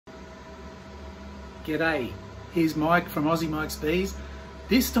G'day, here's Mike from Aussie Mike's Bees.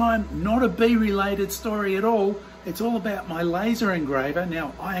 This time, not a bee related story at all. It's all about my laser engraver.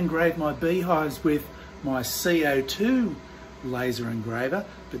 Now, I engrave my beehives with my CO2 laser engraver,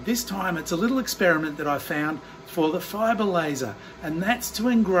 but this time it's a little experiment that I found for the fibre laser, and that's to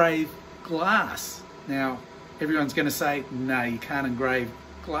engrave glass. Now, everyone's going to say, no, you can't engrave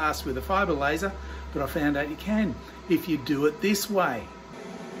glass with a fibre laser, but I found out you can if you do it this way.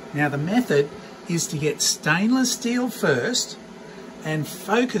 Now, the method is to get stainless steel first and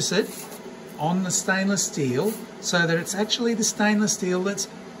focus it on the stainless steel so that it's actually the stainless steel that's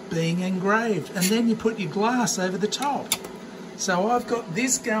being engraved, and then you put your glass over the top. So I've got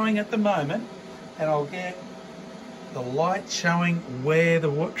this going at the moment, and I'll get the light showing where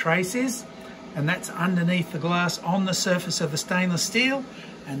the trace is, and that's underneath the glass on the surface of the stainless steel,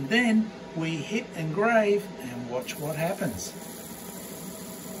 and then we hit engrave and watch what happens.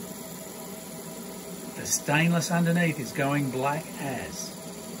 The stainless underneath is going black as.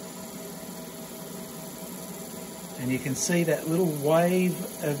 And you can see that little wave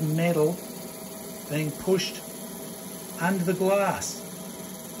of metal being pushed under the glass.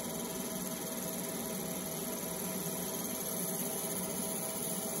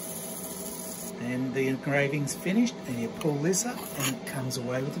 Then the engraving's finished, and you pull this up and it comes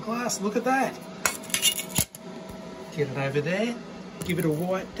away with the glass. Look at that. Get it over there, give it a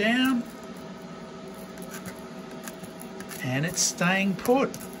wipe down, and it's staying put.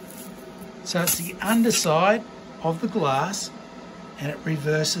 So it's the underside of the glass, and it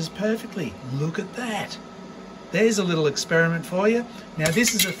reverses perfectly. Look at that. There's a little experiment for you. Now,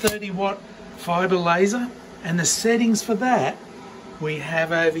 this is a 30-watt fibre laser, and the settings for that we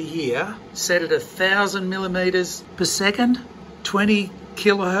have over here, set at 1,000 millimeters per second, 20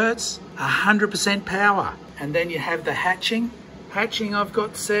 kilohertz, 100% power. And then you have the hatching. Hatching I've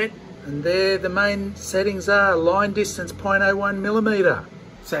got set, and there the main settings are line distance 0.01 millimeter.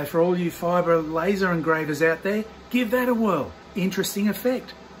 So for all you fibre laser engravers out there, give that a whirl. Interesting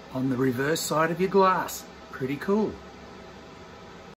effect on the reverse side of your glass. Pretty cool.